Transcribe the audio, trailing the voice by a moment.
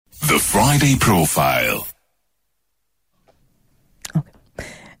The Friday Profile.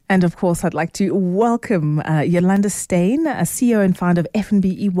 And of course, I'd like to welcome Yolanda Steyn, CEO and founder of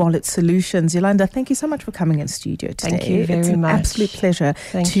F&B eWallet Solutions. Yolanda, thank you so much for coming in studio today. Thank you very much. It's an absolute pleasure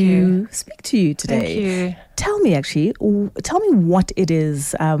to speak to you today. Thank you. Tell me what it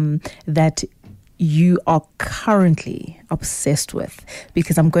is that you are currently obsessed with,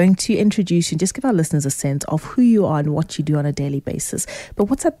 because I'm going to introduce you and just give our listeners a sense of who you are and what you do on a daily basis. But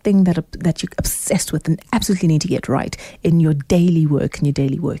what's that thing that you're obsessed with and absolutely need to get right in your daily work and your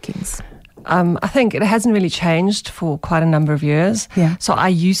daily workings? I think it hasn't really changed for quite a number of years. Yeah. So I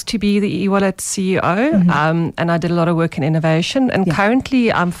used to be the eWallet CEO, and I did a lot of work in innovation. And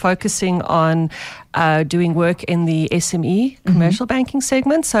currently I'm focusing on doing work in the SME, commercial banking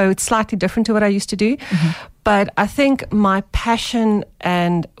segment. So it's slightly different to what I used to do. But I think my passion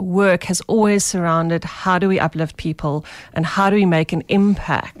and work has always surrounded how do we uplift people and how do we make an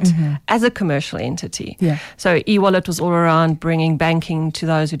impact as a commercial entity. Yeah. So eWallet was all around bringing banking to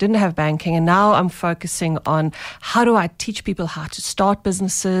those who didn't have banking. And now I'm focusing on how do I teach people how to start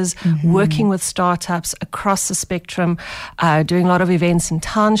businesses, working with startups across the spectrum, doing a lot of events in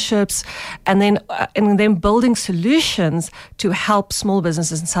townships, and then building solutions to help small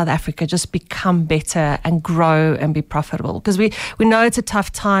businesses in South Africa just become better and grow and be profitable. Because we know it's a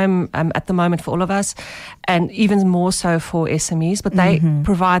tough time at the moment for all of us, and even more so for SMEs, but they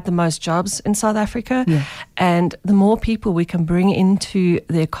provide the most jobs in South Africa. Yeah. And the more people we can bring into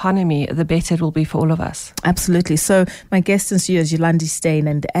the economy, the better it will be for all of us. Absolutely. So my guest in studio is Yolanda Steyn,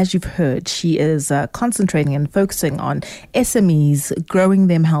 and as you've heard, she is concentrating and focusing on SMEs, growing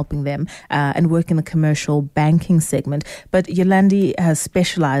them, helping them, and working in the commercial banking segment. But Yolanda has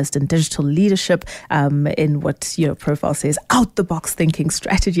specialized in digital leadership, in what your profile says, out-the-box thinking,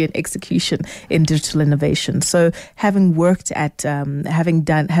 strategy and execution in digital innovation. So having worked at,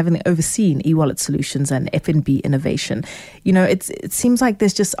 having overseen eWallet Solutions and F&B innovation, it seems like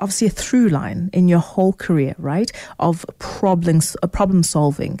there's just obviously a through line in your whole career, right, of problem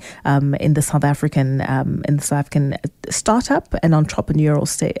solving in the South African startup and entrepreneurial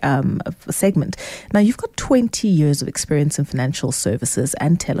segment. Now, you've got 20 years of experience in financial services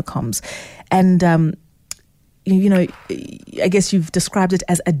and telecoms, and I guess you've described it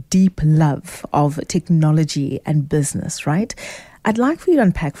as a deep love of technology and business, right? I'd like for you to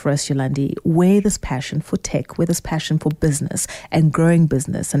unpack for us, Yolanda, where this passion for tech, where this passion for business and growing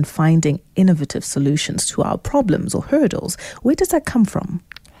business and finding innovative solutions to our problems or hurdles, where does that come from?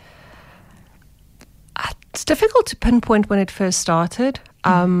 It's difficult to pinpoint when it first started.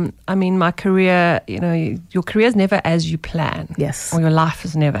 My career, your career is never as you plan. Yes. Or your life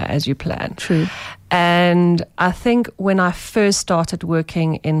is never as you plan. True. And I think when I first started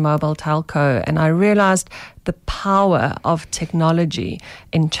working in mobile telco and I realized the power of technology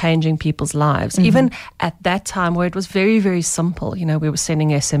in changing people's lives, even at that time where it was very, very simple, we were sending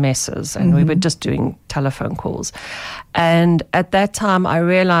SMSs and we were just doing telephone calls. And at that time, I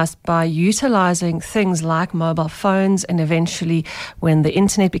realized by utilizing things like mobile phones and eventually when the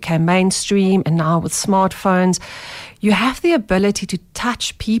internet became mainstream and now with smartphones, you have the ability to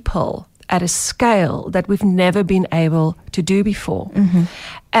touch people at a scale that we've never been able to do before.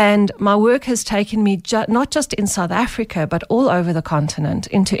 And my work has taken me not just in South Africa, but all over the continent,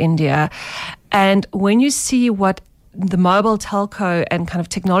 into India. And when you see what the mobile telco and kind of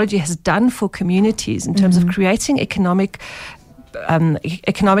technology has done for communities in terms of creating economic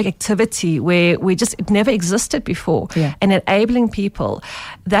activity where it never existed before, and enabling people,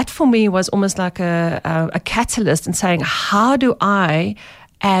 that for me was almost like a catalyst in saying, how do I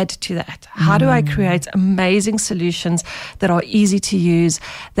add to that? How do I create amazing solutions that are easy to use,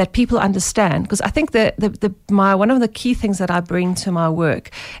 that people understand? Because I think that one of the key things that I bring to my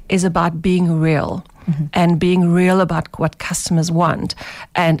work is about being real. And being real about what customers want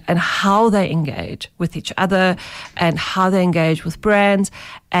and how they engage with each other and how they engage with brands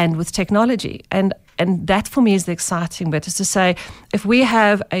and with technology. And that for me is the exciting bit, is to say, if we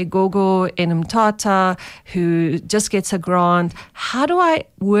have a Gogo in Mthatha who just gets a grant, how do I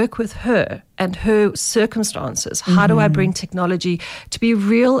work with her and her circumstances? How do I bring technology to be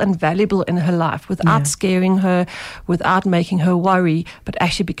real and valuable in her life without scaring her, without making her worry, but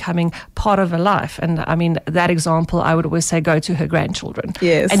actually becoming part of her life? And I mean, that example, I would always say, go to her grandchildren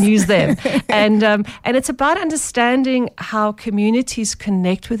and use them. And it's about understanding how communities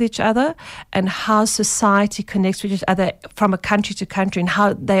connect with each other and how society connects with each other from a country to country and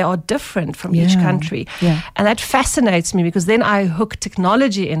how they are different from each country. And that fascinates me, because then I hook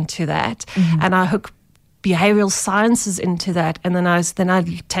technology into that and I hook behavioral sciences into that, and then I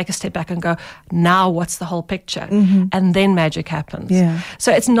take a step back and go, now what's the whole picture? And then magic happens. Yeah.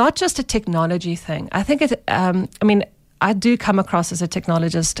 So it's not just a technology thing. I think I do come across as a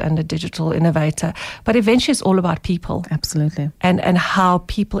technologist and a digital innovator, but eventually it's all about people. Absolutely. And how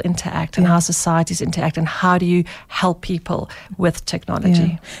people interact and how societies interact, and how do you help people with technology.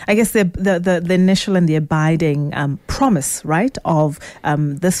 Yeah. I guess the initial and the abiding promise, right, of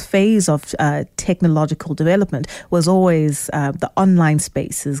this phase of technological development was always the online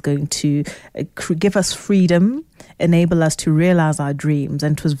space is going to give us freedom, enable us to realize our dreams,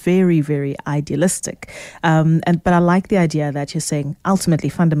 and it was very, very idealistic. But I like the idea that you're saying ultimately,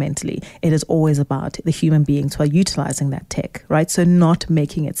 fundamentally, it is always about the human beings who are utilizing that tech, right? So not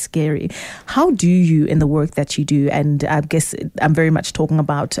making it scary. How do you, in the work that you do, and I guess I'm very much talking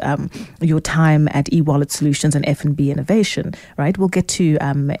about your time at eWallet Solutions and F&B Innovation, right? We'll get to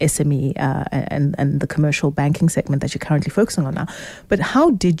SME and the commercial banking segment that you're currently focusing on now. But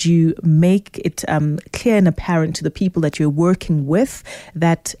how did you make it clear and apparent to the people that you're working with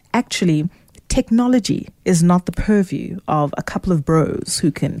that actually technology is not the purview of a couple of bros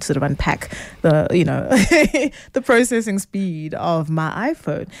who can sort of unpack the, the processing speed of my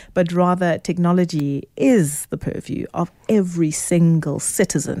iPhone, but rather technology is the purview of every single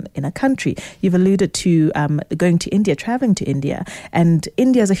citizen in a country. You've alluded to going to India, traveling to India, and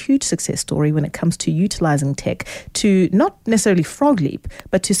India is a huge success story when it comes to utilizing tech to not necessarily frog leap,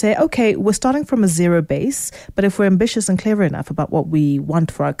 but to say, okay, we're starting from a zero base, but if we're ambitious and clever enough about what we want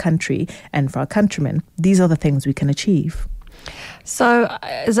for our country and for our countrymen, these are the things we can achieve. So,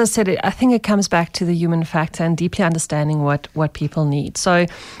 as I said, I think it comes back to the human factor and deeply understanding what people need. So,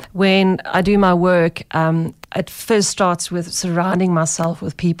 when I do my work, it first starts with surrounding myself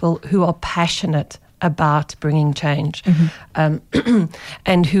with people who are passionate about bringing change,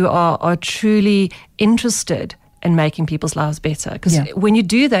 and who are truly interested and making people's lives better. Because when you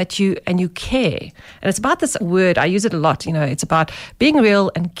do that, you care. And it's about this word, I use it a lot, it's about being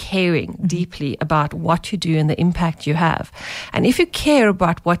real and caring deeply about what you do and the impact you have. And if you care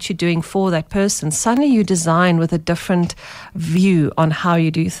about what you're doing for that person, suddenly you design with a different view on how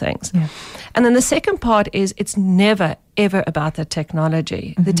you do things. Yeah. And then the second part is it's never, ever about the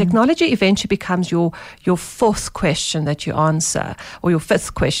technology. The technology eventually becomes your fourth question that you answer, or your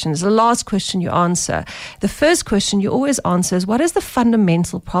fifth question. It's the last question you answer. The first question you always answer is, what is the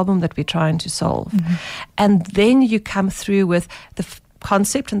fundamental problem that we're trying to solve? And then you come through with the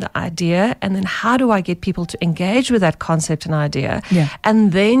concept and the idea, and then how do I get people to engage with that concept and idea?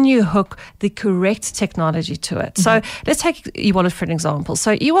 And then you hook the correct technology to it. So let's take eWallet for an example.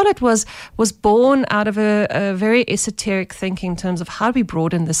 So eWallet was born out of a very esoteric thinking in terms of how do we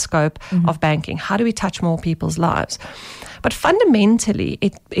broaden the scope of banking? How do we touch more people's lives? But fundamentally,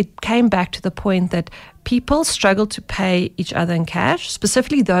 it came back to the point that people struggle to pay each other in cash,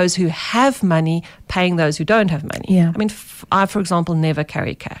 specifically those who have money paying those who don't have money. I mean, I, for example, never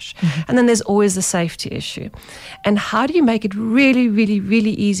carry cash. And then there's always the safety issue. And how do you make it really, really,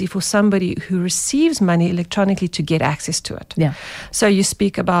 really easy for somebody who receives money electronically to get access to it? So you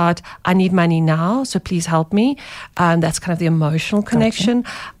speak about, I need money now, so please help me. That's kind of the emotional connection.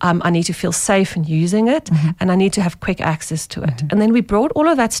 I need to feel safe in using it, and I need to have quick access to it. And then we brought all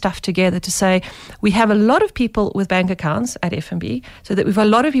of that stuff together to say, we have a lot of people with bank accounts at FNB, so that we've a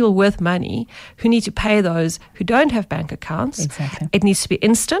lot of people with money who need to pay those who don't have bank accounts. Exactly. It needs to be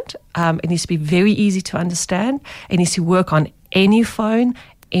instant. It needs to be very easy to understand. It needs to work on any phone,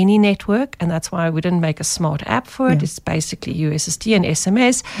 any network, and that's why we didn't make a smart app for it. It's basically USSD and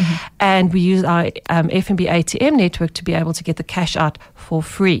SMS, and we use our FNB ATM network to be able to get the cash out for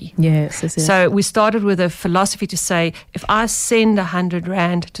free. Yes. So we started with a philosophy to say, if I send 100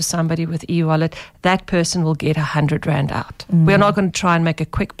 Rand to somebody with eWallet, that person will get 100 Rand out. We're not going to try and make a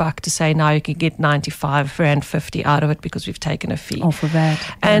quick buck to say, now you can get 95 Rand 50 out of it because we've taken a fee. For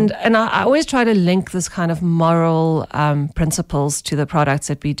that. And I always try to link this kind of moral principles to the products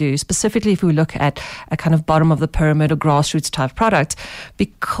that we do, specifically if we look at a kind of bottom of the pyramid or grassroots type products,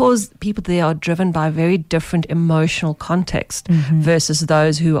 because people there are driven by a very different emotional context versus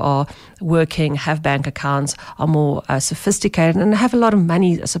those who are working, have bank accounts, are more sophisticated and have a lot of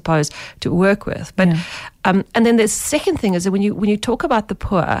money, I suppose, to work with. But and then the second thing is that when you talk about the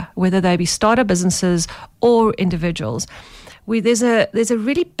poor, whether they be startup businesses or individuals, there's a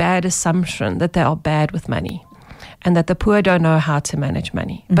really bad assumption that they are bad with money, and that the poor don't know how to manage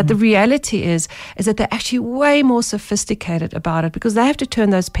money. But the reality is that they're actually way more sophisticated about it, because they have to turn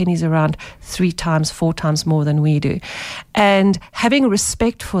those pennies around 3 times, 4 times more than we do. And having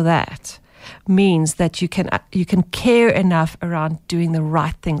respect for that means that you can care enough around doing the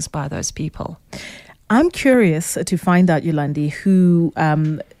right things by those people. I'm curious to find out, Yolandi, who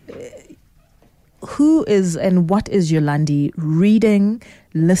is and what is Yolandi reading,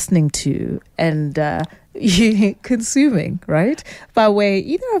 listening to, and consuming, right? By way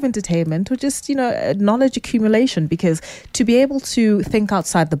either of entertainment or just, knowledge accumulation, because to be able to think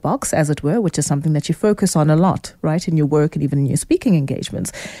outside the box, as it were, which is something that you focus on a lot, right, in your work and even in your speaking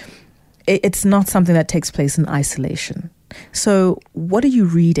engagements, it's not something that takes place in isolation. So what are you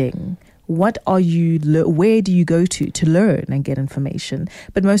reading? What are you? Where do you go to learn and get information?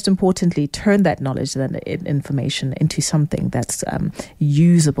 But most importantly, turn that knowledge and information into something that's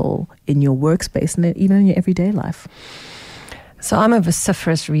usable in your workspace and even in your everyday life. So I'm a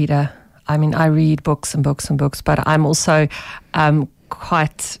vociferous reader. I mean, I read books and books and books, but I'm also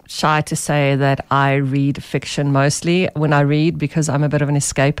quite shy to say that I read fiction mostly when I read, because I'm a bit of an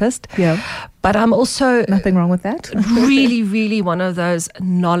escapist. Yeah. But I'm also... Nothing wrong with that. really, really one of those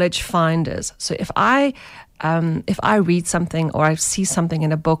knowledge finders. So if I read something or I see something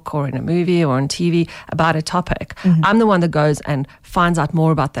in a book or in a movie or on TV about a topic, I'm the one that goes and finds out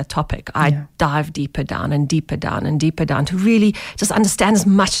more about that topic. I dive deeper down and deeper down and deeper down to really just understand as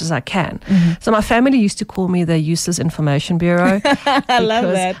much as I can. So my family used to call me the useless information bureau. I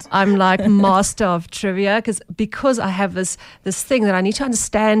love that. I'm like master of trivia because I have this thing that I need to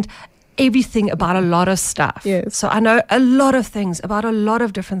understand everything about a lot of stuff. Yes. So I know a lot of things about a lot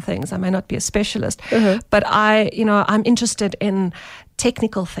of different things. I may not be a specialist, but I'm interested in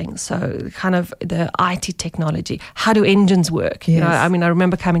technical things. So kind of the IT technology. How do engines work? Yes. I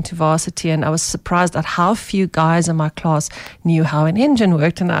remember coming to varsity and I was surprised at how few guys in my class knew how an engine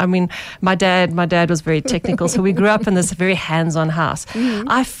worked. And my dad was very technical. So we grew up in this very hands-on house.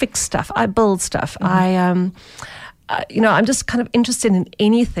 I fix stuff. I build stuff. I'm just kind of interested in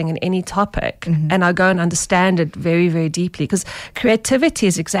anything, in any topic, and I go and understand it very, very deeply, because creativity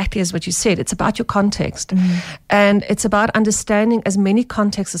is exactly as what you said. It's about your context, and it's about understanding as many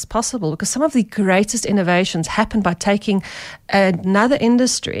contexts as possible, because some of the greatest innovations happen by taking another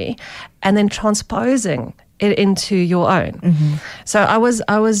industry and then transposing it into your own. So I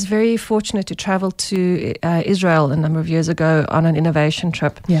was very fortunate to travel to Israel a number of years ago on an innovation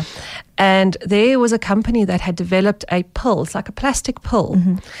trip. Yeah. And there was a company that had developed a pill. It's like a plastic pill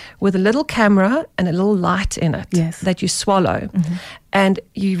with a little camera and a little light in it that you swallow. And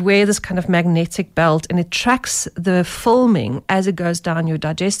you wear this kind of magnetic belt, and it tracks the filming as it goes down your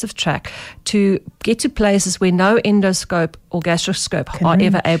digestive tract to get to places where no endoscope or gastroscope are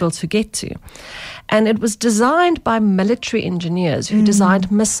ever able to get to. And it was designed by military engineers who designed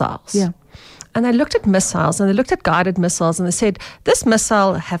missiles. Yeah. And they looked at missiles and they looked at guided missiles and they said, this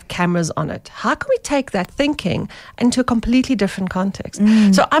missile have cameras on it. How can we take that thinking into a completely different context?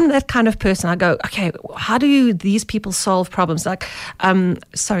 So I'm that kind of person. I go, okay, how do these people solve problems? Like,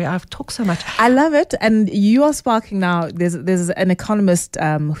 sorry, I've talked so much. I love it. And you are sparking now. There's an economist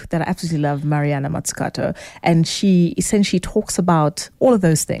that I absolutely love, Mariana Mazzucato, and she essentially talks about all of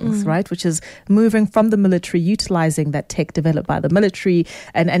those things, right? Which is moving from the military, utilizing that tech developed by the military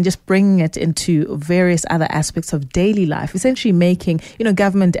and just bringing it into various other aspects of daily life, essentially making,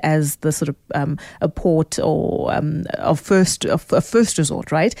 government as the sort of a port or a first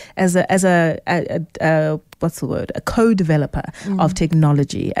resort, right? As a what's the word? A co-developer of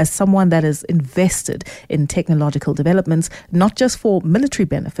technology, as someone that is invested in technological developments, not just for military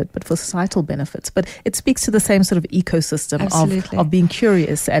benefit, but for societal benefits. But it speaks to the same sort of ecosystem of being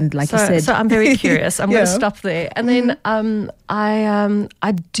curious and, like you said. So I'm very curious. I'm going to stop there. And then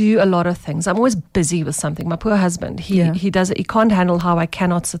I do a lot of things. I'm always busy with something. My poor husband, he does it. He can't handle how I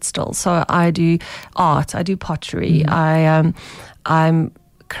cannot sit still. So I do art. I do pottery. I'm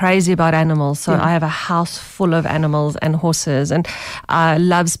crazy about animals, so I have a house full of animals and horses, and I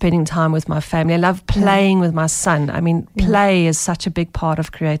love spending time with my family. I love playing with my son. I mean, play is such a big part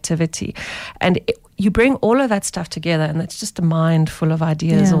of creativity, and you bring all of that stuff together, and it's just a mind full of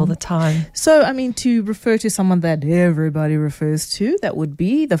ideas all the time. So, I mean, to refer to someone that everybody refers to, that would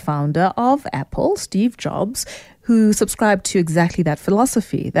be the founder of Apple, Steve Jobs, who subscribed to exactly that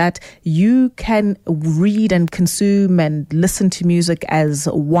philosophy, that you can read and consume and listen to music as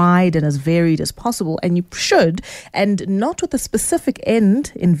wide and as varied as possible, and you should, and not with a specific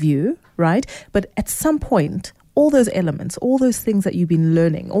end in view, right? But at some point, all those elements, all those things that you've been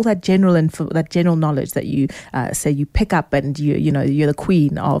learning, all that general knowledge that you say you pick up, and you're the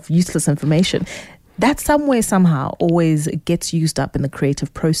queen of useless information. that somewhere, somehow, always gets used up in the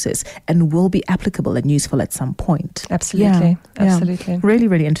creative process and will be applicable and useful at some point. Absolutely. Absolutely. Really,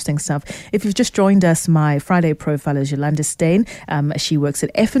 really interesting stuff. If you've just joined us, my Friday profile is Yolanda Steyn. She works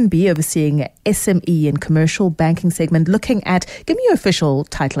at FNB, overseeing SME and commercial banking segment, looking at, give me your official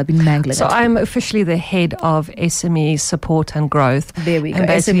title, I've been mangling So it. I'm officially the head of SME support and growth. There we go. And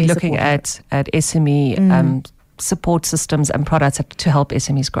basically SME looking at SME support systems and products to help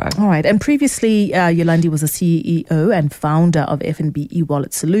SMEs grow. All right. And previously, Yolandi was a CEO and founder of FNB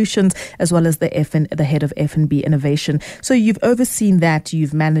eWallet Solutions, as well as the head of FNB Innovation. So you've overseen that.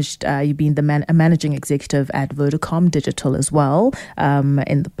 You've managed. You've been a managing executive at Vodacom Digital as well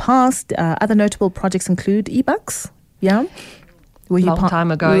in the past. Other notable projects include eBucks. Yeah. Long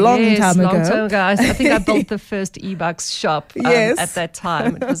time ago. Long time ago. I think I built the first eBucks shop at that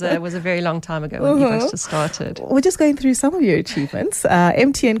time. It was a very long time ago when eBucks just started. We're just going through some of your achievements.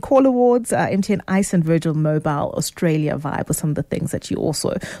 MTN Call Awards, MTN Ice and Virgin Mobile Australia Vibe were some of the things that you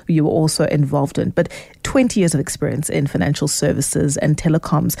were also involved in. But 20 years of experience in financial services and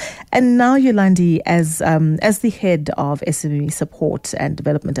telecoms. And now, Yolandi, as the head of SME support and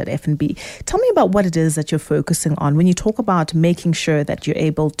development at FNB, tell me about what it is that you're focusing on when you talk about making sure that you're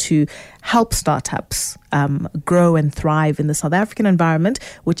able to help startups grow and thrive in the South African environment,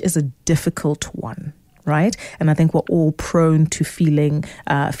 which is a difficult one, right? And I think we're all prone to feelings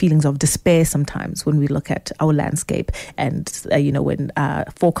of despair sometimes when we look at our landscape and, when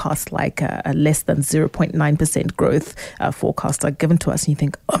forecasts like a less than 0.9% growth forecasts are given to us and you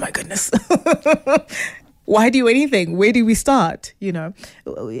think, oh my goodness, why do anything? Where do we start?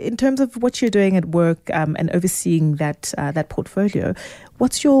 In terms of what you're doing at work and overseeing that portfolio,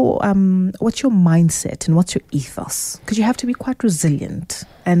 what's your mindset and what's your ethos? Because you have to be quite resilient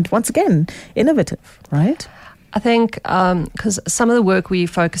and, once again, innovative, right? I think because some of the work we're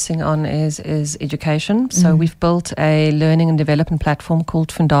focusing on is education. So we've built a learning and development platform called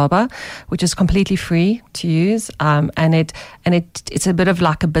Fundaba, which is completely free to use, and it's a bit of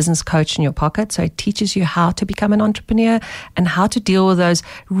like a business coach in your pocket. So it teaches you how to become an entrepreneur and how to deal with those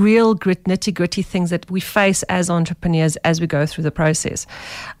real nitty gritty things that we face as entrepreneurs as we go through the process.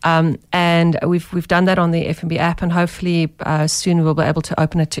 And we've done that on the FNB app, and hopefully soon we'll be able to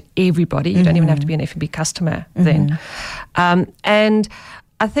open it to everybody. You don't even have to be an FNB customer then. And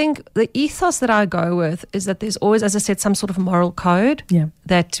I think the ethos that I go with is that there's always, as I said, some sort of moral code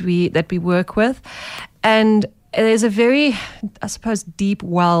that we work with. And there's a very, I suppose, deep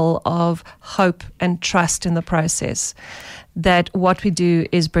well of hope and trust in the process that what we do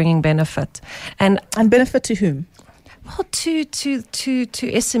is bringing benefit. And benefit to whom? Well, to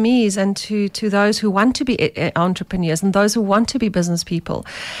SMEs and to those who want to be entrepreneurs and those who want to be business people,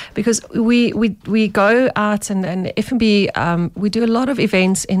 because we go out and FNB, we do a lot of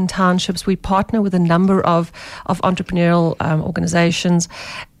events in townships. We partner with a number of entrepreneurial organizations,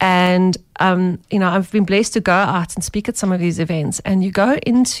 and I've been blessed to go out and speak at some of these events. And you go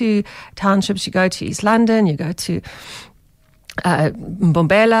into townships, you go to East London, you go to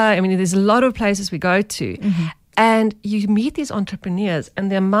Mbombela. I mean, there's a lot of places we go to. And you meet these entrepreneurs, and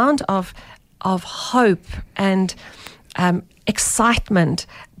the amount of hope and excitement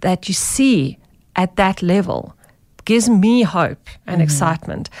that you see at that level gives me hope and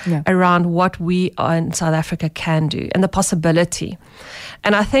excitement around what we in South Africa can do and the possibility.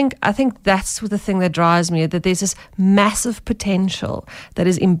 And I think that's the thing that drives me, that there's this massive potential that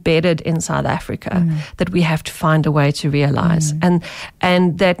is embedded in South Africa that we have to find a way to realize.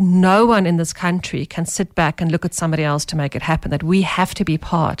 And that no one in this country can sit back and look at somebody else to make it happen, that we have to be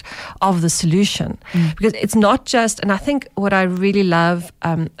part of the solution. Because it's not just, and I think what I really love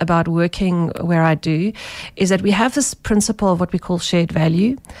about working where I do is that we have this principle of what we call shared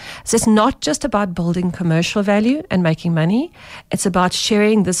value. So it's not just about building commercial value and making money. It's about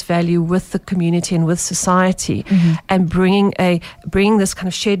sharing this value with the community and with society, and bringing this kind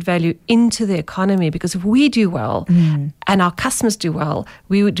of shared value into the economy. Because if we do well and our customers do well,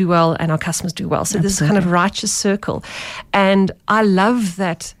 we would do well and our customers do well. So this kind of righteous circle. And I love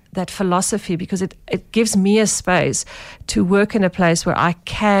that philosophy, because it gives me a space to work in a place where I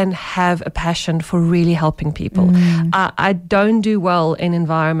can have a passion for really helping people. I don't do well in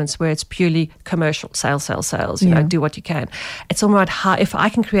environments where it's purely commercial, sales, do what you can. It's all about how, if I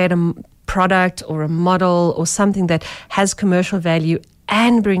can create a product or a model or something that has commercial value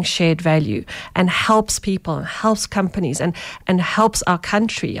and brings shared value and helps people and helps companies and helps our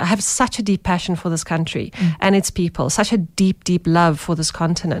country. I have such a deep passion for this country and its people, such a deep, deep love for this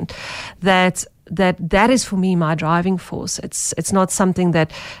continent, that that is for me my driving force. It's not something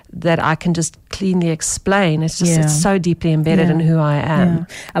that I can just cleanly explain. It's just it's so deeply embedded in who I am. Yeah.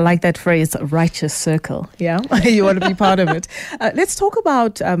 I like that phrase, righteous circle. Yeah, you want to be part of it. Let's talk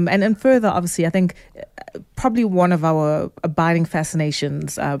about and further. Obviously, I think probably one of our abiding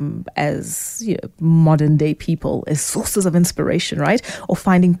fascinations as modern day people is sources of inspiration, right? Or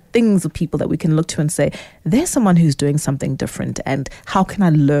finding things or people that we can look to and say, there's someone who's doing something different, and how can I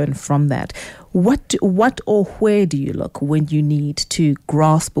learn from that? What or where do you look when you need to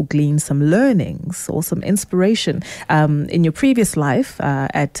grasp or glean some learnings or some inspiration? In your previous life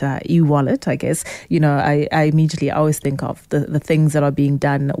at eWallet, I guess, I immediately always think of the things that are being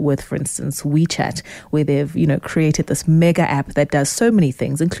done with, for instance, WeChat, where they've, created this mega app that does so many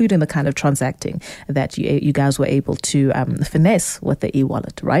things, including the kind of transacting that you guys were able to finesse with the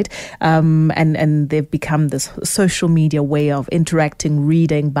eWallet, right? And they've become this social media way of interacting,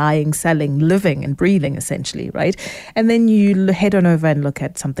 reading, buying, selling, living and breathing, essentially, right? And then you head on over and look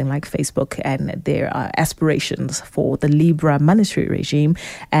at something like Facebook and their aspirations for the Libra monetary regime,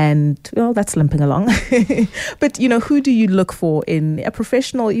 and that's limping along. But who do you look for in a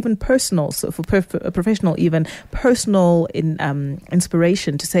professional, even personal? So for a professional, even personal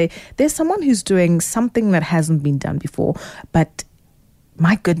inspiration to say there's someone who's doing something that hasn't been done before, but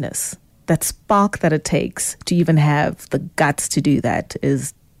my goodness, that spark that it takes to even have the guts to do that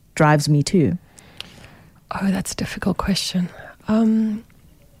drives me too. Oh, that's a difficult question. I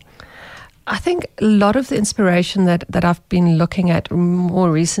think a lot of the inspiration that I've been looking at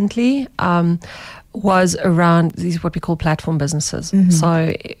more recently was around these what we call platform businesses. Mm-hmm.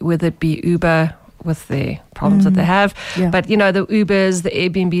 So whether it be Uber with the problems that they have, but the Ubers, the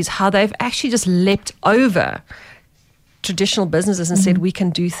Airbnbs, how they've actually just leapt over traditional businesses and said we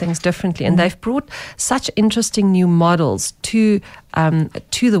can do things differently, and they've brought such interesting new models to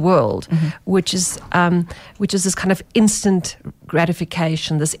the world, which is this kind of instant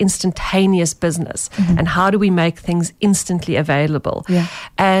gratification, this instantaneous business, and how do we make things instantly available? Yeah.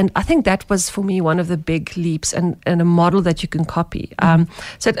 And I think that was for me one of the big leaps and a model that you can copy.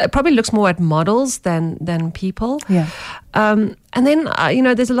 So it probably looks more at models than people. Yeah. And then,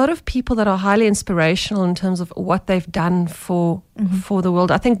 there's a lot of people that are highly inspirational in terms of what they've done for the world.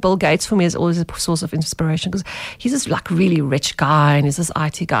 I think Bill Gates for me is always a source of inspiration because he's this like really rich guy and he's this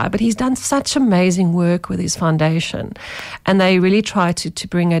IT guy, but he's done such amazing work with his foundation, and they really try to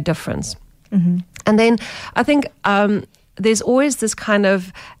bring a difference. And then I think there's always this kind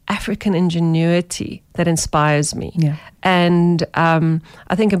of African ingenuity that inspires me. Yeah. And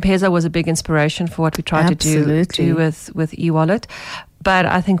I think M-Pesa was a big inspiration for what we tried to do with eWallet. But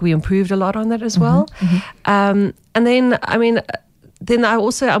I think we improved a lot on that as well. And then,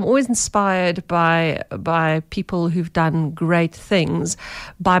 I'm always inspired by people who've done great things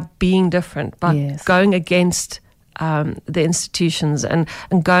by being different, by going against the institutions and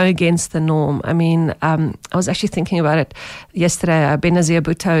going against the norm. I was actually thinking about it yesterday. Benazir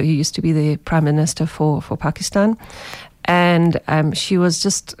Bhutto, who used to be the Prime Minister for Pakistan, and she was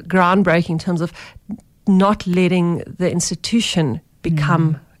just groundbreaking in terms of not letting the institution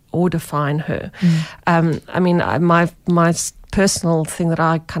become or define her. My personal thing that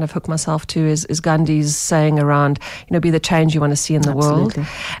I kind of hook myself to is Gandhi's saying around, be the change you want to see in the world.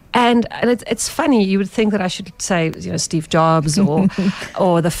 And it's funny, you would think that I should say, Steve Jobs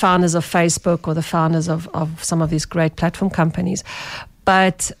or the founders of Facebook or the founders of some of these great platform companies.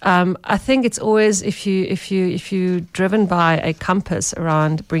 But I think it's always if you're driven by a compass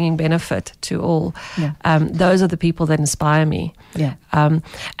around bringing benefit to all, those are the people that inspire me. Yeah. And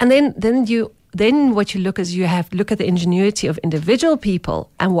then what you look at the ingenuity of individual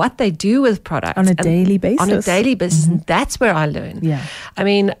people and what they do with products on a daily basis. And that's where I learn. Yeah.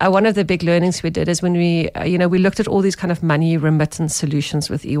 One of the big learnings we did is when we looked at all these kind of money remittance solutions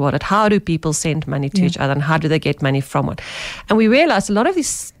with eWallet. How do people send money to each other, and how do they get money from it? And we realized a lot of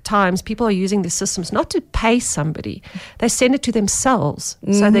these times people are using these systems not to pay somebody, they send it to themselves.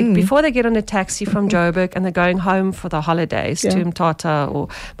 So before they get on a taxi from Joburg and they're going home for the holidays to Mthatha or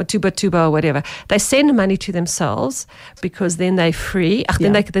Matuba or whatever, they send money to themselves because then they're free.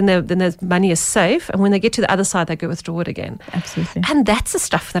 Then the money is safe, and when they get to the other side, they go withdraw it again. Absolutely. And that's the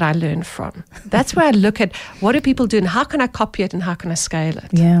stuff that I learn from. That's where I look at what do people do and how can I copy it and how can I scale it.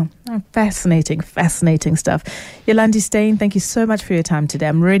 Yeah, fascinating stuff. Yolandi Steyn, thank you so much for your time today.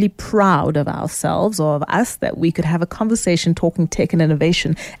 I'm really proud of ourselves, or of us, that we could have a conversation talking tech and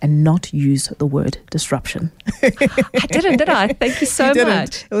innovation and not use the word disruption. I didn't, did I? Thank you so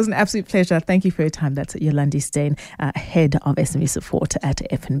much. It was an absolute pleasure. Thank you for your time. That's Yolandi Steyn, Head of SME Support at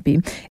FNB.